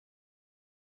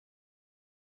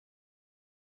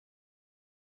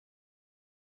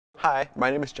Hi, my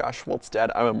name is Josh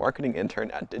Wolstad. I'm a marketing intern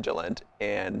at Digilent,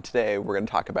 and today we're going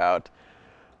to talk about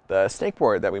the snake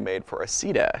board that we made for a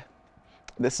CETA.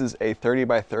 This is a 30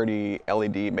 by 30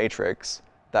 LED matrix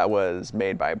that was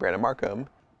made by Brandon Markham.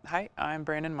 Hi, I'm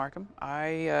Brandon Markham.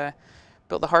 I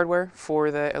built the hardware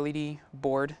for the LED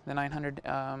board, the 900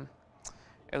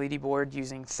 LED board,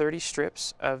 using 30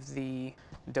 strips of the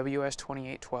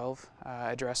WS2812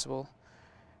 addressable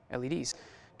LEDs.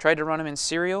 Tried to run them in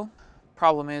serial.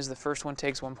 Problem is the first one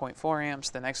takes 1.4 amps,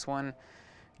 the next one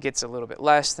gets a little bit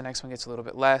less, the next one gets a little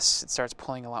bit less. It starts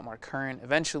pulling a lot more current.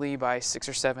 Eventually, by 6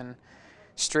 or 7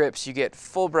 strips, you get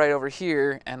full bright over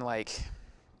here and like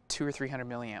 200 or 300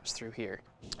 milliamps through here.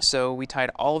 So we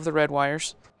tied all of the red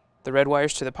wires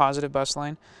to the positive bus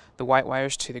line, the white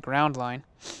wires to the ground line.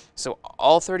 So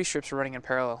all 30 strips were running in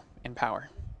parallel in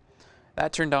power.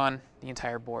 That turned on the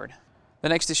entire board. The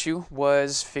next issue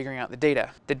was figuring out the data.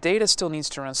 The data still needs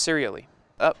to run serially.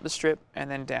 Up the strip and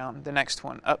then down the next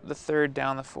one, up the third,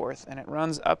 down the fourth, and it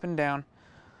runs up and down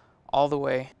all the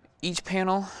way. Each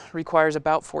panel requires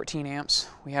about 14 amps.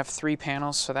 We have 3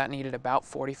 panels, so that needed about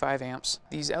 45 amps.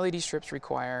 These LED strips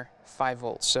require 5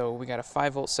 volts, so we got a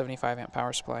 5 volt, 75 amp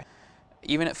power supply.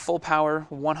 Even at full power,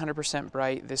 100%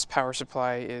 bright, this power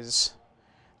supply is,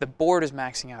 the board is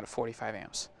maxing out at 45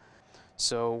 amps.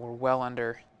 So we're well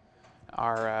under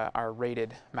our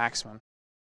rated maximum.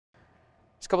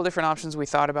 There's a couple different options we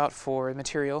thought about for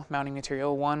material, mounting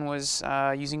material. One was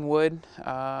using wood,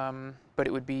 but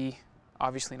it would be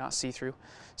obviously not see-through.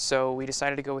 So we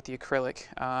decided to go with the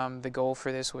acrylic. The goal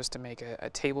for this was to make a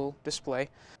table display.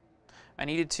 I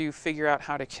needed to figure out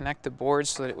how to connect the board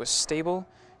so that it was stable,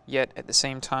 yet at the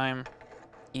same time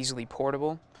easily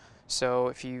portable. So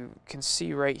if you can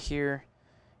see right here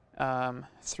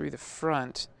through the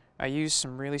front, I used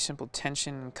some really simple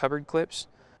tension cupboard clips.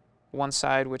 One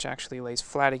side which actually lays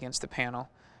flat against the panel,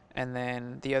 and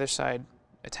then the other side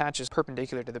attaches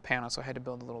perpendicular to the panel, so I had to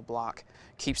build a little block.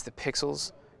 Keeps the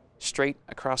pixels straight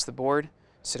across the board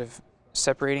instead of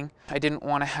separating. I didn't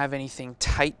want to have anything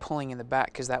tight pulling in the back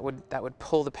because that would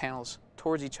pull the panels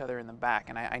towards each other in the back,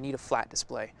 and I need a flat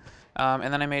display.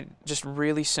 And then I made just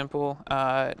really simple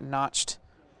notched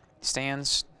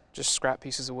stands, just scrap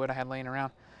pieces of wood I had laying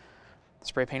around.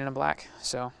 Spray painted them black.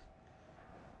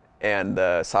 And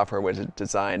the software was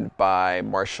designed by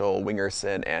Marshall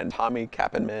Wingerson and Tommy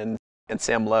Kappenman and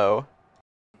Sam Lowe.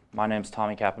 My name's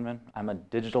Tommy Kappenman. I'm a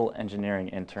digital engineering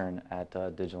intern at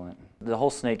Digilent. The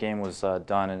whole snake game was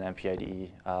done in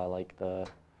MPIDE,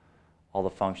 all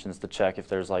the functions to check if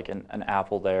there's like an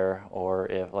apple there, or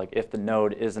if the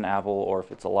node is an apple, or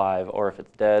if it's alive, or if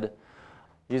it's dead.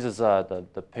 It uses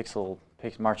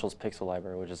Marshall's Pixel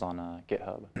library, which is on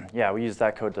GitHub. Yeah, we use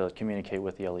that code to communicate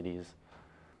with the LEDs.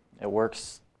 It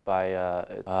works by a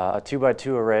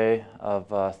 2x2 array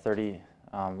of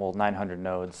 900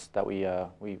 nodes that we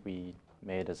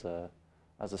made as a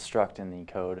struct in the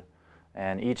code,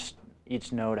 and each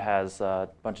node has a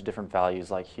bunch of different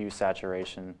values like hue,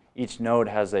 saturation. Each node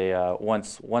has a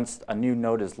once a new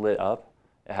node is lit up,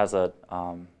 it has a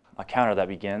counter that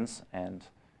begins, and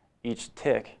each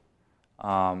tick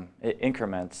it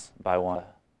increments by 1.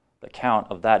 The count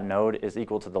of that node is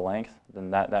equal to the length, then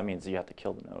that means you have to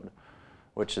kill the node,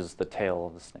 which is the tail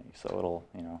of the snake. So it'll,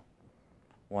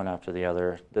 one after the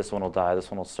other. This one will die,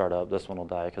 this one will start up, this one will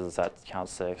die because it's at count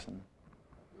 6.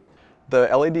 The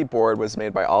LED board was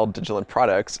made by all Digilent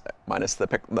products, minus the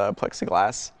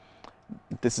plexiglass.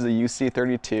 This is a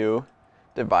UC32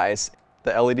 device.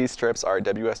 The LED strips are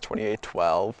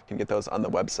WS2812. You can get those on the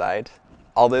website.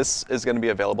 All this is going to be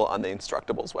available on the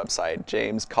Instructables website.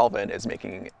 James Colvin is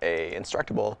making a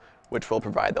Instructable which will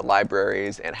provide the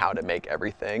libraries and how to make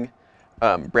everything.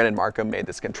 Brandon Markham made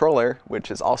this controller,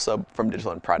 which is also from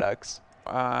Digilent products.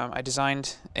 I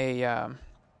designed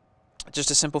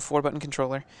just a simple 4-button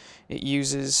controller. It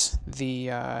uses the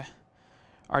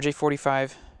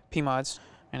RJ45 PMODs,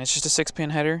 and it's just a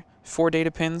 6-pin header, 4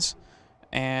 data pins,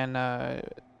 and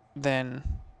then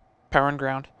power and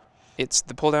ground.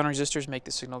 The pull-down resistors make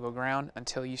the signal go ground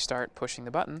until you start pushing the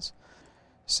buttons.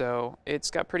 So it's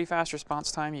got pretty fast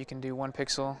response time. You can do 1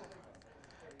 pixel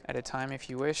at a time if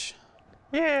you wish.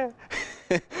 Yeah!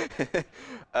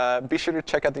 Be sure to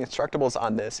check out the Instructables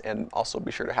on this, and also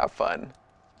be sure to have fun.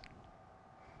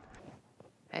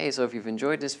 Hey, so if you've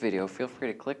enjoyed this video, feel free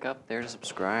to click up there to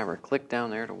subscribe, or click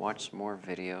down there to watch some more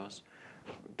videos.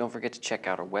 Don't forget to check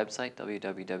out our website,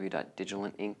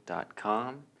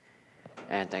 www.digilentinc.com.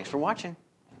 And thanks for watching.